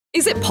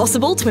Is it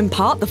possible to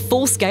impart the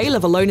full scale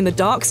of Alone in the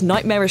Dark's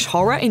nightmarish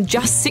horror in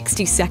just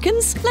 60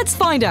 seconds? Let's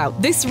find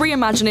out. This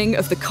reimagining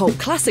of the cult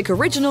classic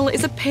original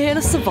is a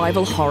peerless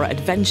survival horror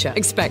adventure.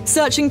 Expect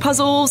searching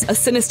puzzles, a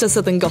sinister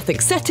southern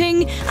gothic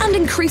setting, and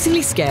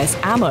increasingly scarce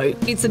ammo.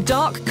 It's a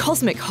dark,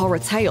 cosmic horror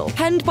tale,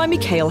 penned by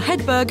Mikhail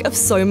Hedberg of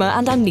SOMA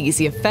and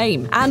Amnesia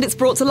fame, and it's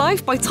brought to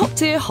life by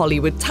top-tier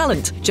Hollywood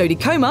talent,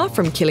 Jodie Comer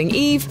from Killing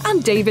Eve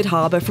and David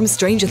Harbour from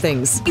Stranger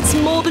Things. It's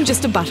more than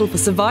just a battle for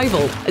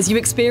survival. As you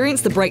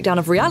experience the breakdown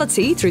of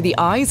reality through the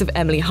eyes of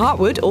Emily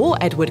Hartwood or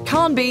Edward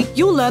Carnby,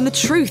 you'll learn the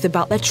truth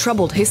about their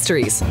troubled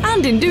histories.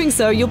 And in doing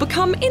so, you'll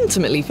become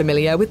intimately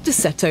familiar with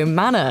Deseto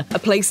Manor, a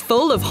place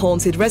full of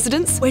haunted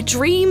residents where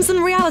dreams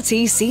and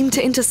reality seem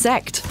to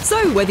intersect.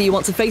 So whether you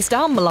want to face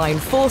down malign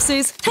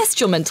forces,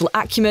 test your mental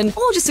acumen,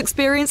 or just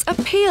experience a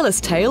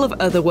peerless tale of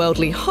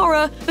otherworldly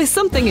horror, there's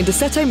something in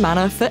Deseto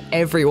Manor for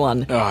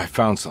everyone. Oh, I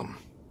found some.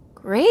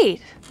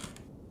 Great.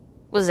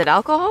 Was it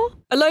alcohol?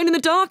 Alone in the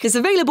Dark is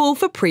available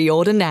for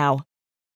pre-order now.